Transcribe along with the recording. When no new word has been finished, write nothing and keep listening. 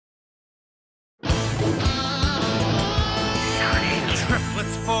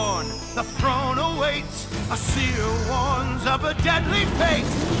A seer warns of a deadly fate.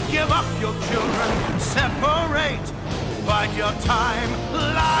 Give up your children, separate. Bide your time,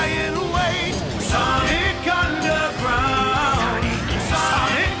 lie in wait. Sonic Underground,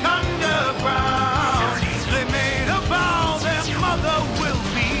 Sonic Underground. They made a vow their mother will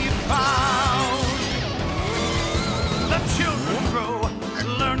be found. The children grow,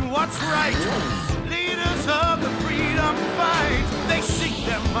 learn what's right. Leaders of the freedom fight. They seek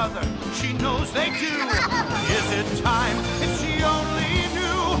their mother, she knows they do. Is it time if she only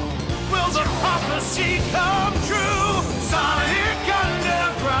knew? Will the prophecy come true? Sonic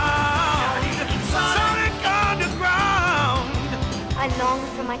Underground, Sonic Underground. I long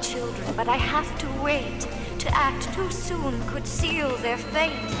for my children, but I have to wait. To act too soon could seal their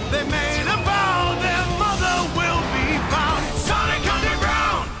fate. They made a vow their mother will be found. Sonic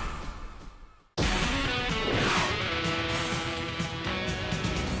Underground.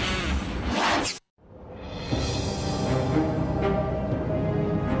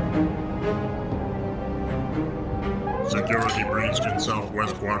 Security breached in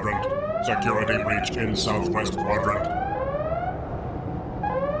southwest quadrant. Security breached in southwest quadrant.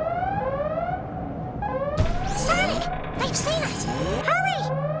 Sonic! They've seen us! Hurry!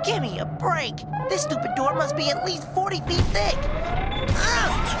 Give me a break! This stupid door must be at least 40 feet thick!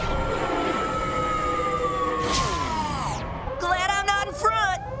 Ouch! Glad I'm not in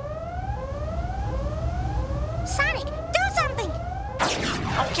front! Sonic, do something!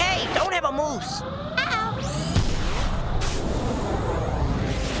 Okay, don't have a moose. Uh-oh.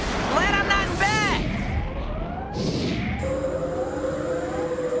 Glad I'm not in back!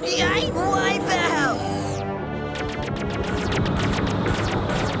 Yikes! Wipe out!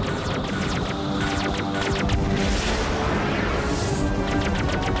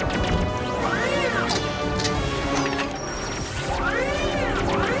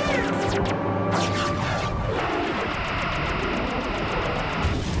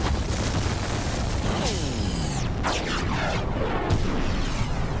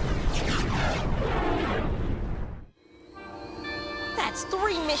 That's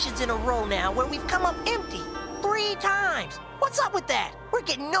 3 missions in a row now where we've come up empty. 3 times. What's up with that? We're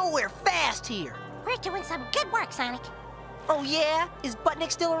getting nowhere fast here. We're doing some good work, Sonic. Oh yeah? Is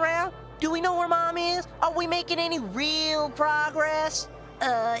Robotnik still around? Do we know where Mom is? Are we making any real progress?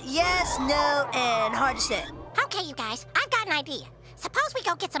 Yes, no, and hard to say. Okay, you guys, I've got an idea. Suppose we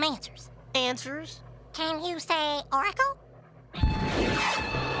go get some answers. Answers? Can you say Oracle?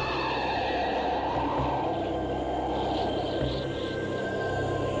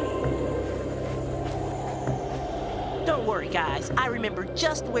 Don't worry, guys. I remember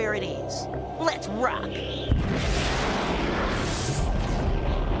just where it is. Let's rock.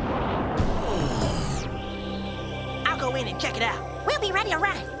 I'll go in and check it out. We'll be ready to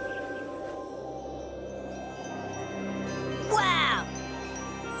run. Wow!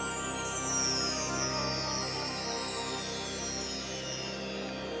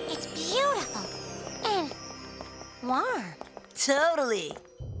 It's beautiful and warm. Totally.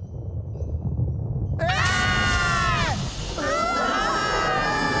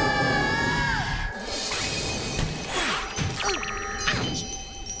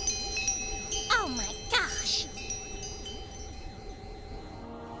 Oh my gosh.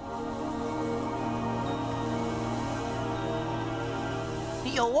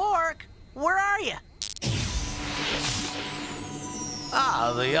 Yo, Orc, where are you?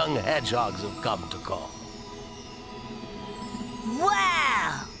 Ah, the young hedgehogs have come to call.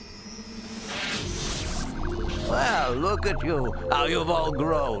 Wow! Well, look at you, how you've all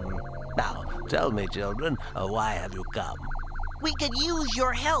grown. Now, tell me, children, why have you come? We could use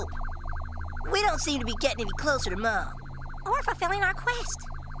your help. We don't seem to be getting any closer to Mom. Or fulfilling our quest.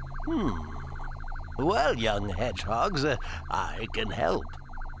 Well, young hedgehogs, I can help.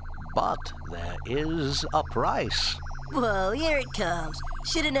 But there is a price. Whoa, here it comes.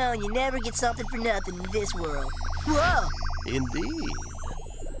 Should've known you never get something for nothing in this world. Whoa! Indeed.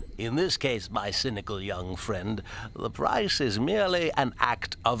 In this case, my cynical young friend, the price is merely an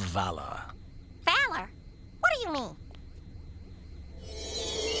act of valor. Valor? What do you mean?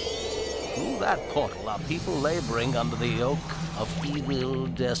 Through that portal are people laboring under the yoke of evil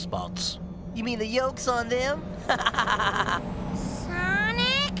despots. You mean the yoke's on them?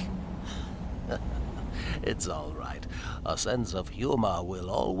 Sonic? It's all right. A sense of humor will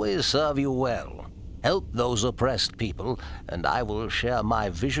always serve you well. Help those oppressed people, and I will share my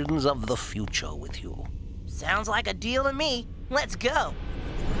visions of the future with you. Sounds like a deal to me. Let's go.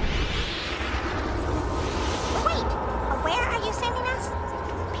 Wait, where are you sending us?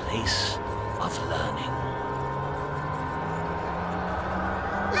 Place of learning.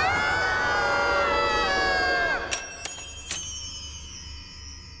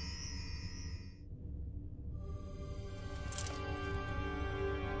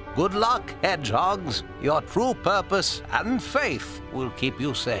 Good luck, hedgehogs. Your true purpose and faith will keep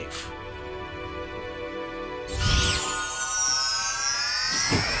you safe.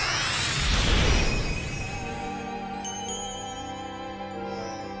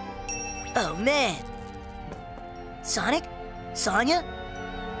 Oh, man. Sonic? Sonia?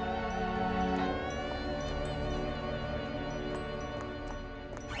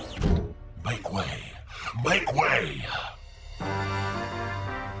 Make way! Make way!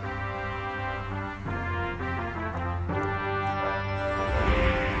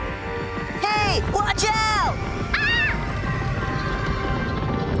 Hey, watch out!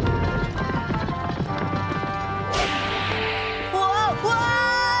 Whoa,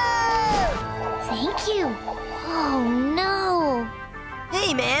 whoa! Thank you. Oh, no.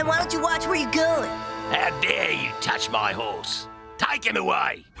 Hey, man, why don't you watch where you're going? How dare you touch my horse? Take him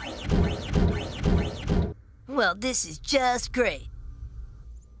away! Well, this is just great.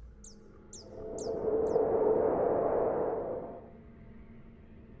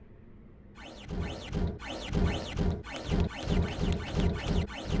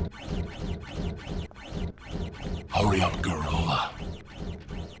 Hurry up, girl.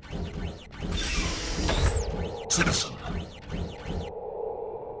 Citizen.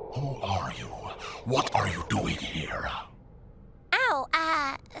 Who are you? What are you doing here? Oh,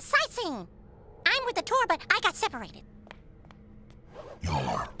 sightseeing. I'm with the tour, but I got separated.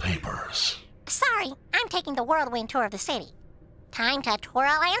 Your papers. Sorry, I'm taking the whirlwind tour of the city. Time to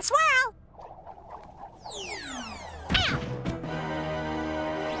twirl and swirl. Ow!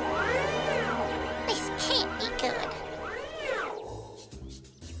 This can't be good.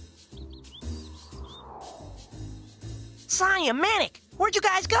 Sonia, Manic, where'd you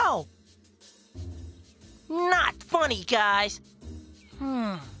guys go? Not funny, guys.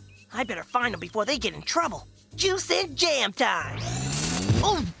 I better find them before they get in trouble. Juice and jam time.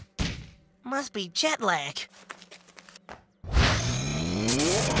 Oh, must be jet lag.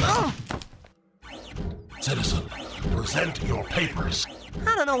 Oh, Citizen, present your papers.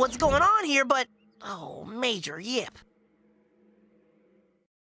 I don't know what's going on here, but oh, major yip.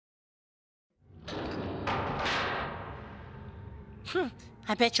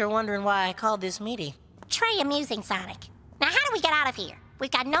 I bet you're wondering why I called this meeting. Trey amusing, Sonic. Now, how do we get out of here? We've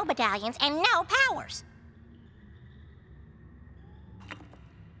got no medallions and no powers.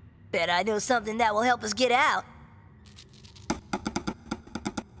 Bet I know something that will help us get out.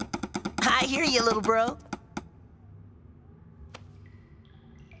 I hear you, little bro.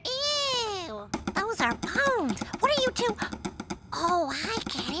 Ew, those are bones. What are you two? Oh, I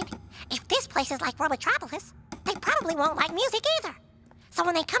get it. If this place is like Robotropolis, they probably won't like music either. So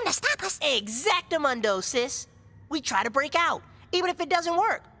when they come to stop us... Exactamundo, sis. We try to break out. Even if it doesn't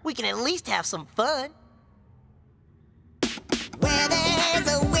work, we can at least have some fun. Where there's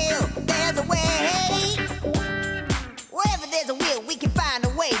a will, there's a way. Wherever there's a will, we can find a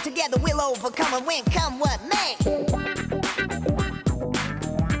way. Together we'll overcome and win, come what may.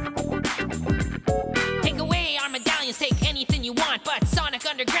 Take away our medallions, take anything you want, but Sonic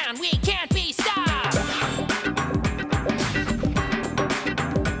Underground, we can't be stopped!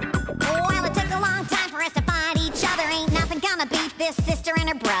 Well, it took a long time for us to find each other. Ain't nothing gonna beat this sister and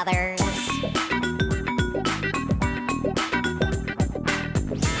her brothers.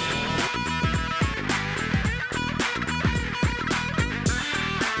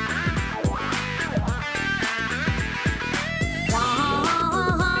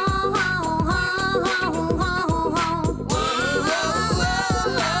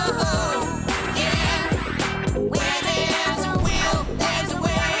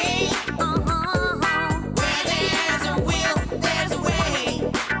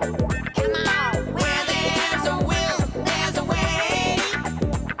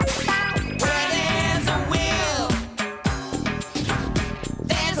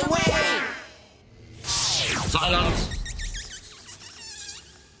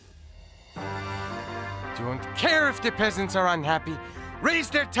 Don't care if the peasants are unhappy. Raise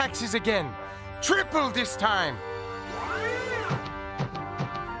their taxes again. Triple this time.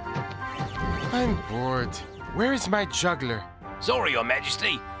 I'm bored. Where is my juggler? Sorry, Your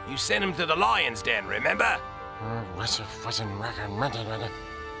Majesty. You sent him to the lion's den, remember?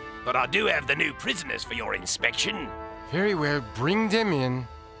 But I do have the new prisoners for your inspection. Very well, bring them in.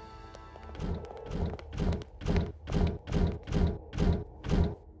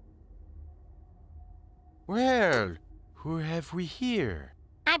 Well, who have we here?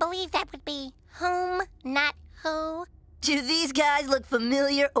 I believe that would be whom, not who. Do these guys look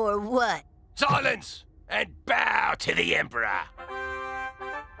familiar or what? Silence! And bow to the Emperor!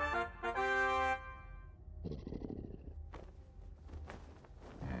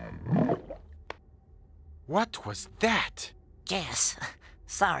 What was that? Gas.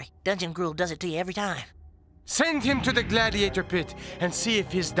 Sorry, Dungeon Gruel does it to you every time. Send him to the gladiator pit and see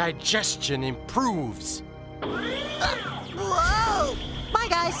if his digestion improves. Whoa! Bye,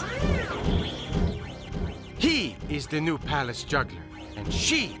 guys. He is the new palace juggler, and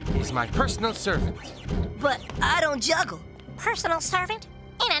she is my personal servant. But I don't juggle. Personal servant?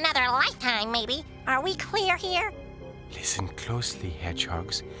 In another lifetime, maybe. Are we clear here? Listen closely,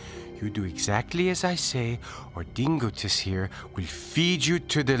 hedgehogs. You do exactly as I say, or Dingotus here will feed you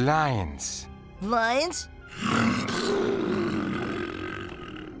to the lions. Lions?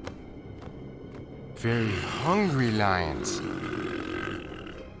 Very hungry lions.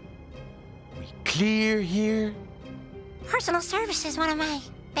 We clear here? Personal service is one of my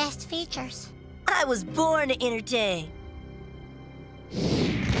best features. I was born to entertain.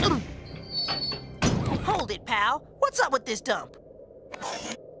 Hold it, pal. What's up with this dump?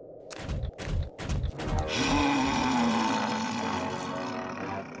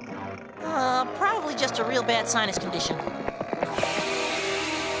 Probably just a real bad sinus condition.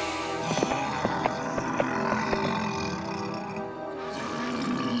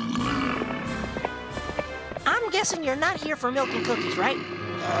 I'm guessing you're not here for milk and cookies, right?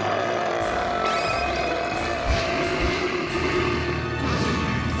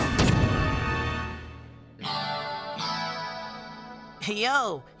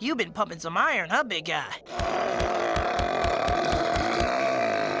 Yo, you've been pumping some iron, huh, big guy?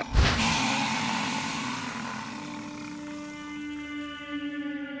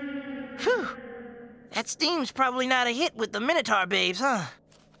 Whew. That steam's probably not a hit with the Minotaur babes, huh?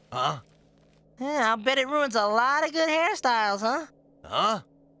 Huh? Yeah, I'll bet it ruins a lot of good hairstyles, huh? Huh?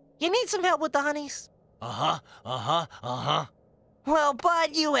 You need some help with the honeys? Uh-huh. Well,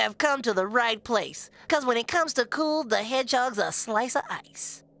 bud, you have come to the right place. 'Cause when it comes to cool, the hedgehog's a slice of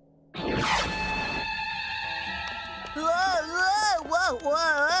ice. Whoa.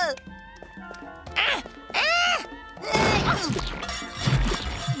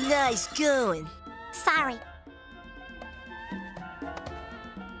 Nice going. Sorry.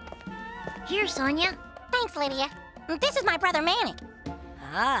 Here, Sonia. Thanks, Lydia. This is my brother Manic.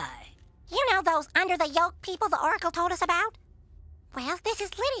 Hi. You know those under-the-yoke people the Oracle told us about? Well, this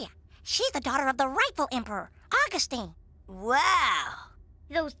is Lydia. She's the daughter of the rightful emperor, Augustine. Wow.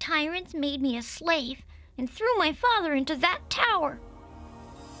 Those tyrants made me a slave and threw my father into that tower.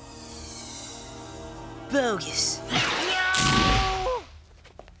 Bogus.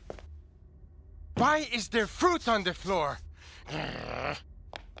 Why is there fruit on the floor?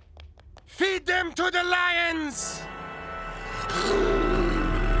 Feed them to the lions!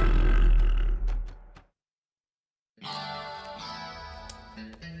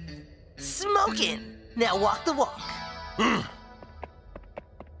 Smoking! Now walk the walk.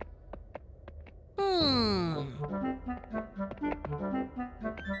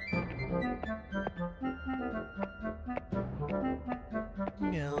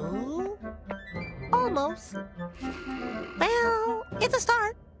 No. Almost. Well, it's a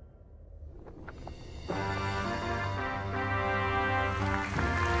start.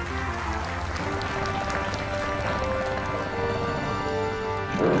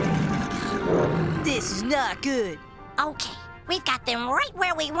 This is not good. Okay, we've got them right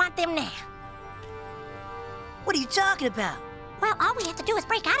where we want them now. What are you talking about? Well, all we have to do is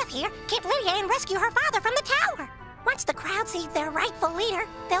break out of here, get Lydia, and rescue her father from the tower. Once the crowd sees their rightful leader,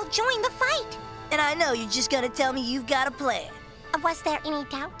 they'll join the fight. And I know you're just gonna tell me you've got a plan. Was there any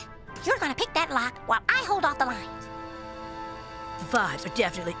doubt? You're gonna pick that lock while I hold off the lines. The vibes are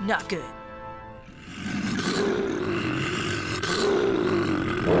definitely not good.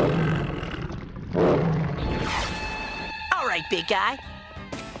 All right, big guy.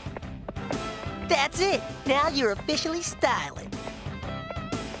 That's it. Now you're officially styling.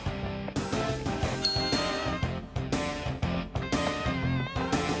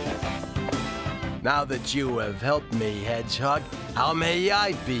 Now that you have helped me, Hedgehog, how may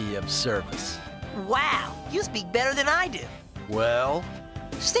I be of service? Wow, you speak better than I do. Well?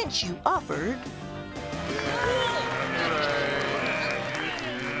 Since you offered...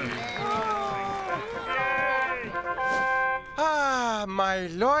 Ah, my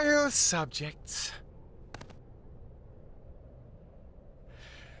loyal subjects.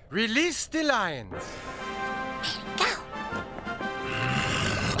 Release the lions. Go.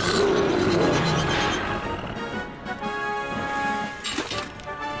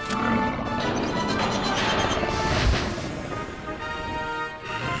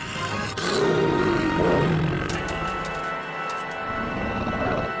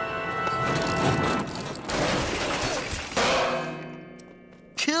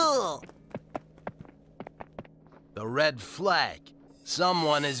 Cool. The red flag.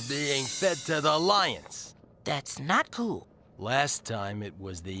 Someone is being fed to the lions. That's not cool. Last time it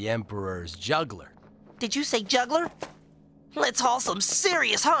was the Emperor's juggler. Did you say juggler? Let's haul some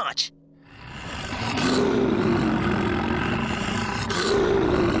serious haunch.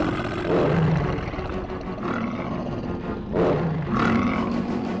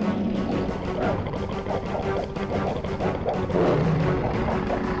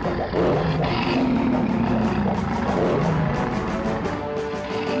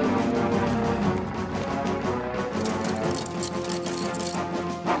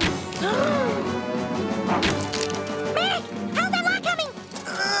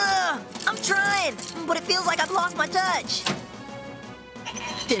 But it feels like I've lost my touch.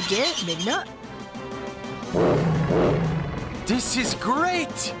 Again, maybe not. This is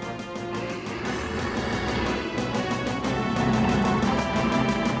great!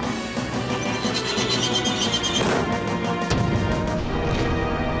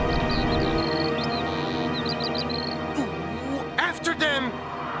 After them!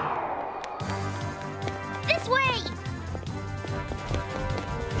 This way!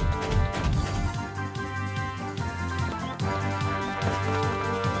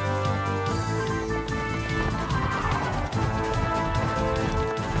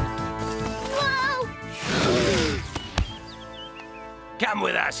 Come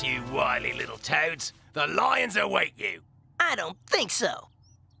with us, you wily little toads. The lions await you. I don't think so.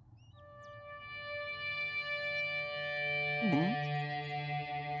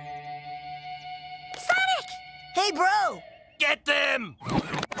 Sonic! Hey, bro! Get them!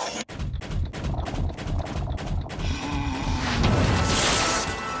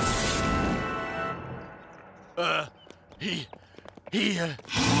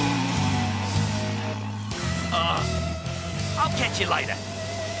 I'll catch you later.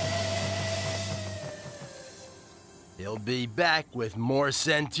 He'll be back with more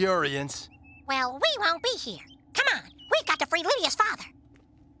centurions. Well, we won't be here. Come on, we've got to free Lydia's father.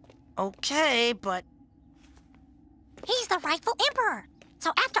 Okay, but... He's the rightful emperor.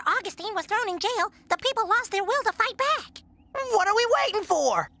 So after Augustine was thrown in jail, the people lost their will to fight back. What are we waiting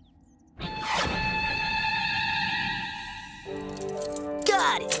for?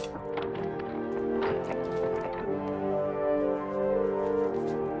 Got it.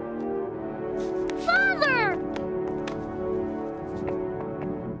 Father!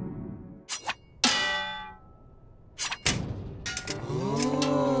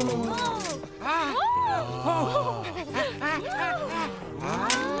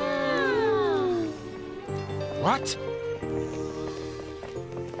 What?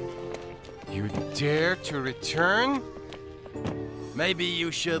 You dare to return? Maybe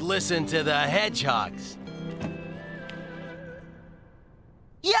you should listen to the hedgehogs.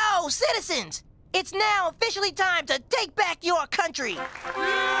 Yo, citizens! It's now officially time to take back your country!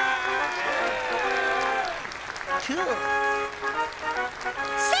 Cool.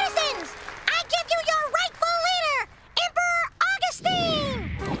 Citizens! I give you your rightful leader, Emperor Augustine!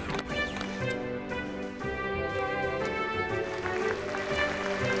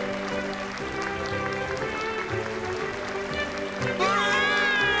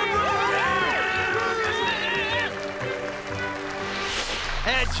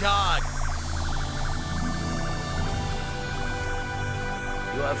 Hedgehog!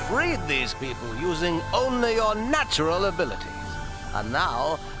 You have freed these people using only your natural abilities. And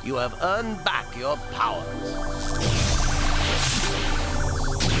now you have earned back your powers.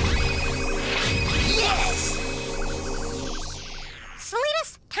 Yes!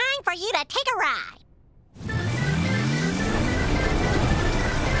 Sleetus, time for you to take a ride.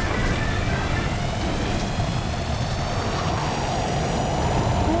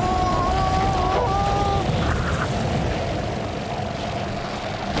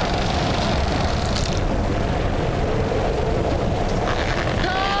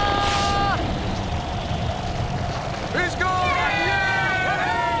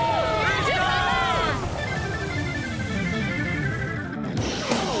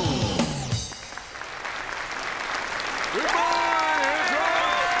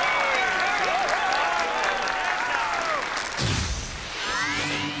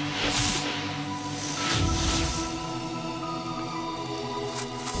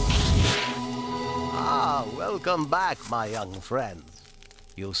 Welcome back, my young friends.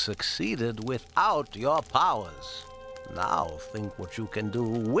 You succeeded without your powers. Now think what you can do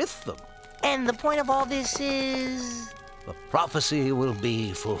with them. And the point of all this is... The prophecy will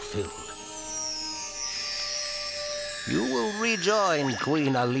be fulfilled. You will rejoin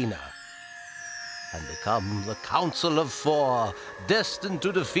Queen Alina and become the Council of Four, destined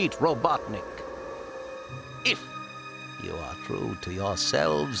to defeat Robotnik. If you are true to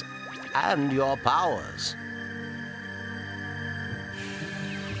yourselves and your powers.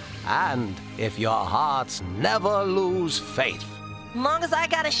 And if your hearts never lose faith. Long as I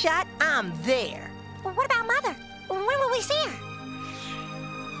got a shot, I'm there. Well, what about Mother? When will we see her?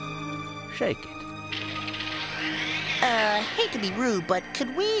 Shake it. Hate to be rude, but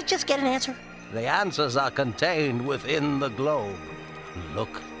could we just get an answer? The answers are contained within the globe.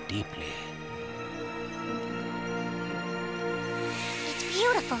 Look deeply. It's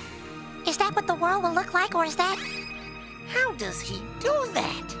beautiful. Is that what the world will look like, or is that... How does he do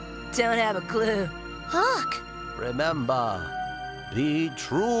that? Don't have a clue. Look. Remember, be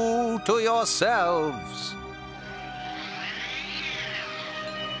true to yourselves.